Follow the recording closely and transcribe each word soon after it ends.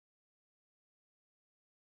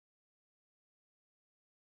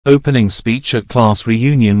Opening speech at class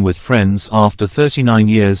reunion with friends after 39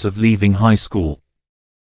 years of leaving high school.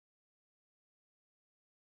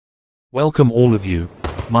 Welcome all of you,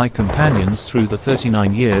 my companions through the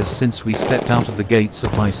 39 years since we stepped out of the gates of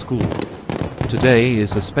high school. Today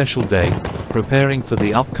is a special day, preparing for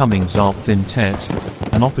the upcoming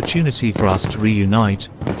Thet, an opportunity for us to reunite,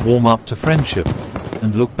 warm up to friendship,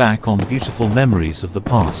 and look back on beautiful memories of the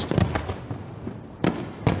past.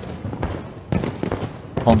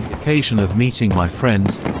 On the occasion of meeting my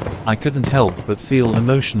friends, I couldn't help but feel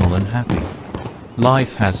emotional and happy.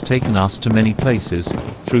 Life has taken us to many places,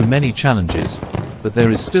 through many challenges, but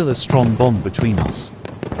there is still a strong bond between us.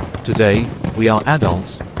 Today, we are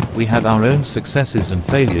adults, we have our own successes and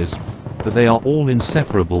failures, but they are all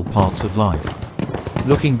inseparable parts of life.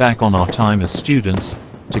 Looking back on our time as students,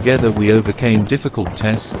 together we overcame difficult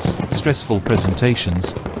tests, stressful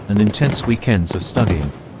presentations, and intense weekends of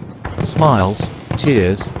studying. Smiles,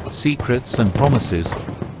 tears, secrets and promises,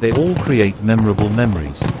 they all create memorable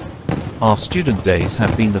memories. Our student days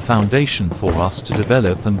have been the foundation for us to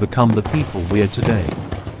develop and become the people we are today.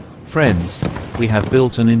 Friends, we have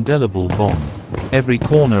built an indelible bond. Every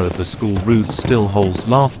corner of the school roof still holds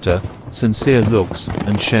laughter, sincere looks,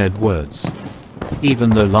 and shared words.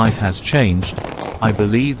 Even though life has changed, I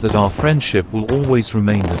believe that our friendship will always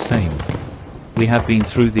remain the same. We have been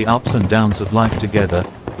through the ups and downs of life together,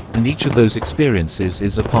 and each of those experiences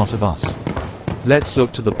is a part of us. Let's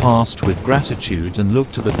look to the past with gratitude and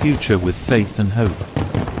look to the future with faith and hope.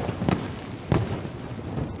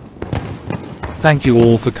 Thank you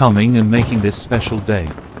all for coming and making this special day.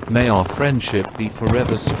 May our friendship be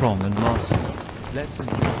forever strong and lasting. Let's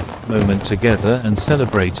enjoy the moment together and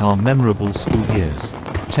celebrate our memorable school years.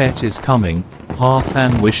 Tet is coming.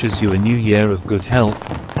 Than wishes you a new year of good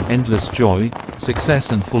health, endless joy, success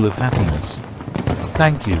and full of happiness.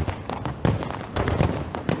 Thank you.